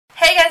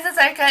Hey guys, it's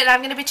Erika, and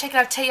I'm going to be checking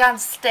out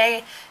TAEYEON's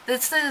Stay.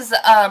 This is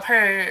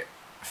her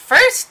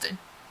first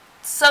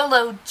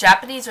solo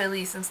Japanese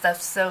release and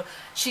stuff. So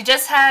she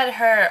just had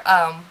her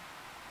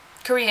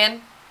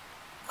Korean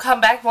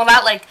comeback. Well,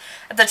 not like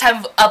at the time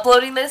of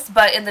uploading this,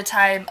 but in the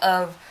time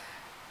of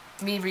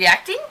me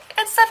reacting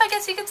and stuff, I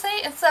guess you could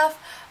say, and stuff.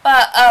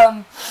 But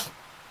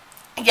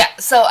yeah,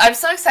 so I'm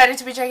so excited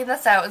to be checking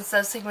this out and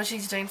stuff, seeing what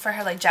she's doing for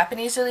her like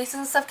Japanese releases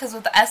and stuff, because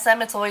with the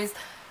SM it's always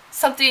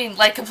something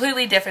like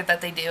completely different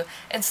that they do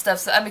and stuff,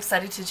 so I'm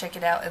excited to check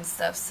it out and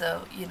stuff.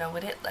 So, you know,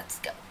 with it, let's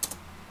go.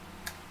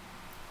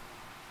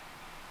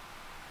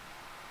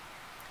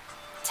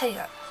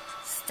 TAEYEON,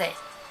 Stay.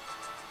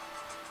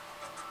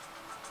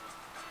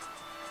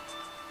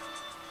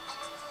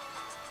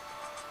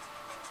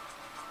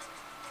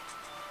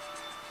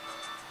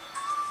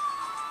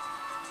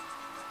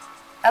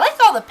 I like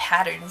all the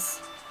patterns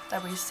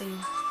that we've seen,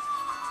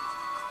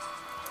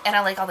 and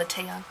I like all the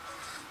TAEYEON.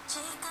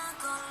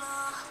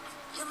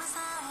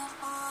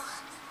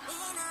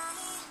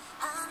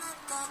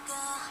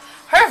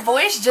 Her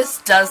voice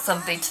just does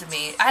something to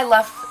me. I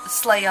love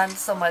TAEYEON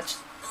so much.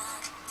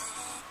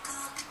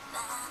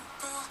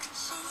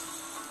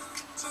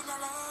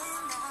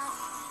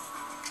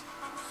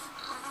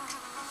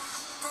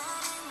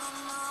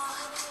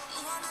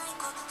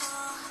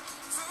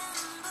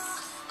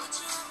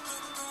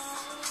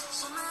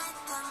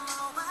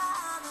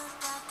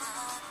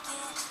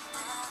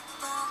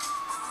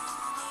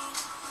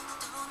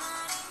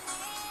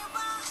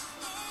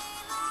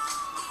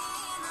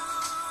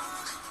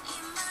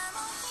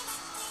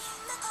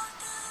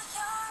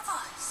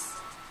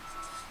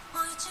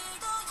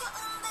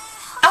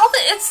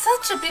 It's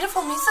such a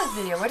beautiful music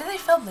video. Where did they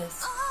film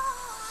this?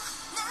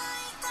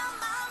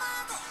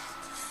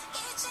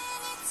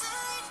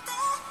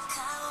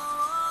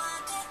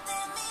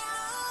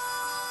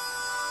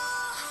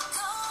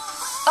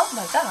 Oh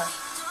my god.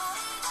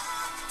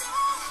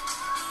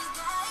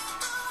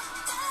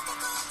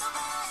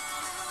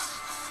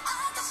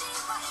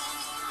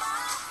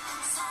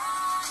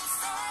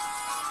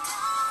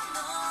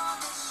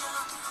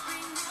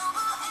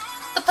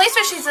 The place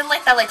where she's in,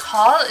 like that like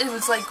hall, it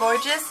was like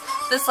gorgeous.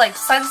 This like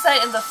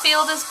sunset in the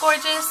field is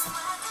gorgeous.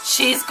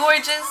 She's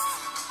gorgeous.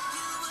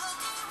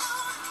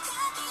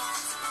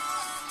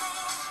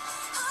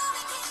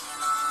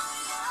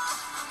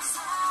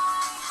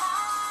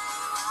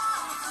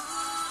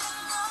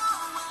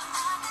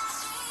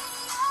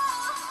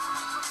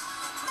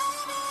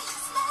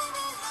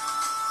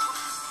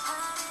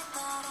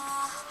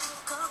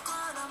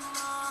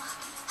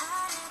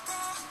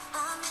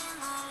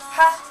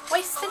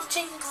 High-waisted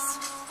jeans.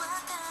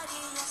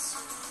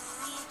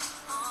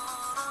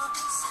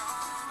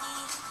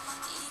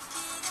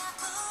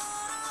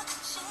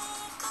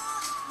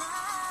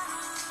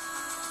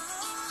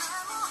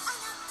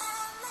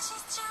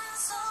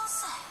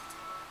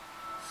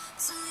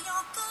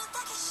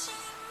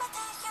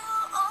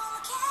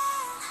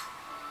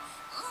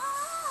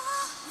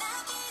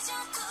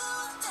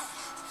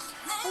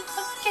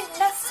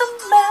 Looking at some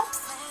maps.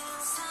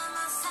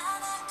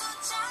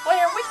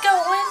 Where are we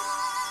going?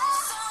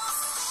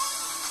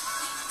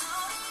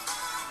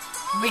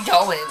 We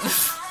going.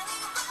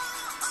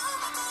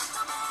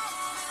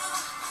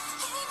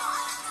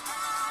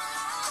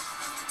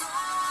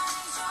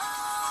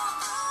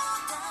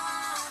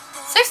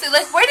 Seriously,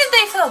 like, where did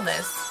they film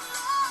this?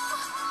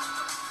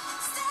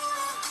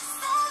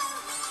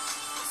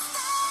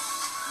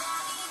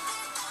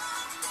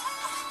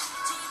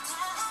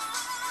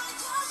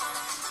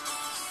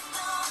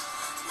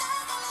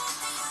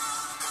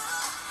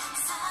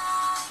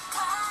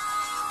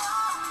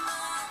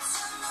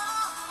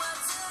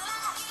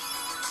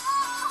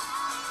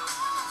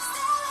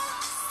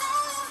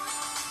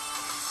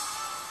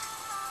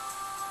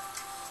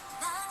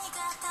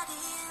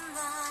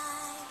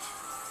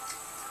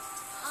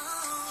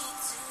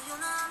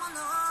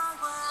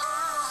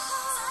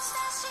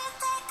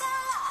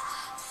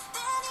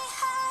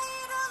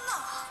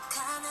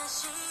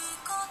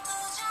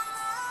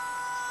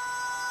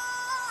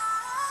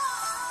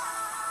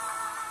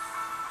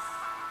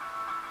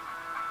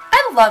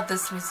 I love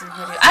this music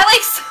video. I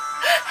like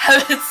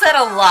haven't said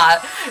a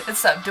lot and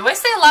stuff. Do I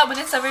say a lot when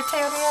it's a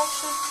TAEYEON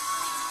reaction?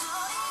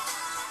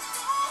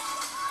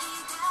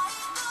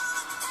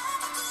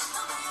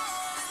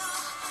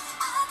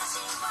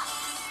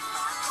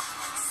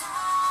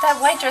 That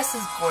white dress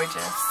is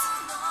gorgeous.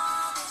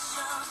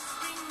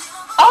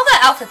 All the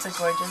outfits are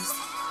gorgeous.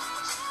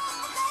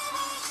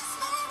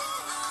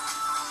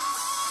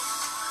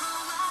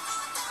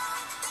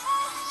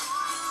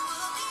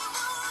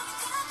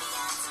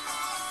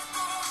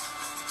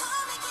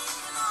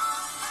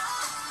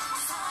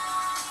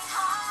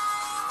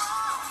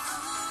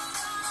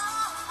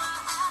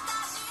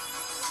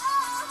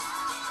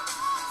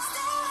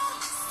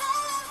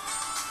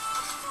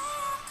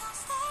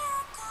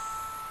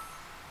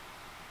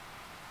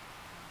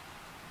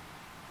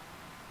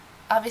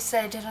 Obviously,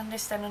 I didn't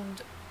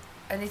understand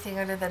anything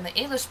other than the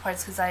English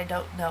parts because I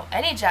don't know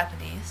any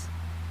Japanese.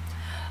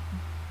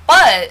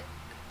 But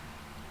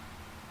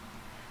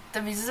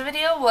the music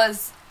video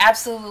was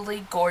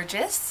absolutely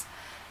gorgeous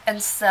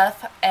and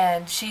stuff,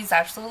 and she's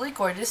absolutely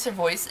gorgeous. Her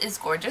voice is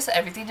gorgeous.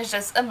 Everything is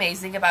just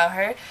amazing about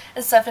her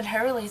and stuff. In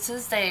her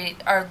releases,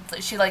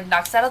 she like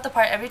knocks that out the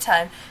park every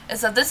time. And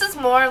so this is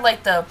more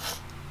like this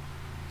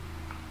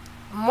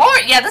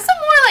is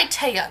more like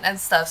TAEYEON and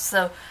stuff.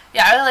 So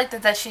yeah, I really like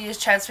that she is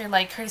transferring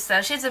like her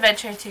style. She's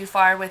adventuring too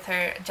far with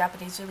her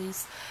Japanese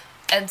release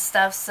and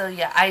stuff. So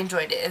yeah, I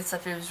enjoyed it and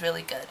stuff. It was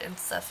really good and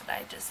stuff, and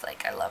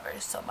I love her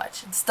so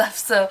much and stuff.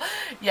 So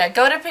yeah,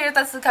 go to put your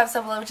thoughts in the comments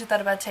down below what you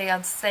thought about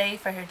TAEYEON's Stay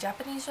for her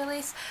Japanese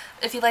release.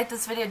 If you like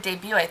this video,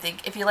 debut I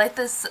think. If you like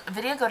this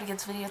video, go to give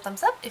this video a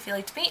thumbs up. If you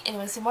liked me and you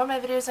want to see more of my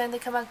videos when they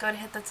come out, go ahead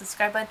and hit that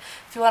subscribe button.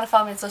 If you want to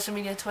follow me on social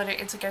media, Twitter,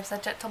 Instagram,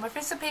 Snapchat, Tumblr,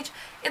 Facebook page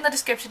in the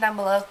description down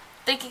below.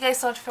 Thank you guys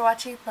so much for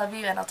watching. Love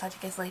you, and I'll talk to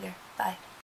you guys later. Bye.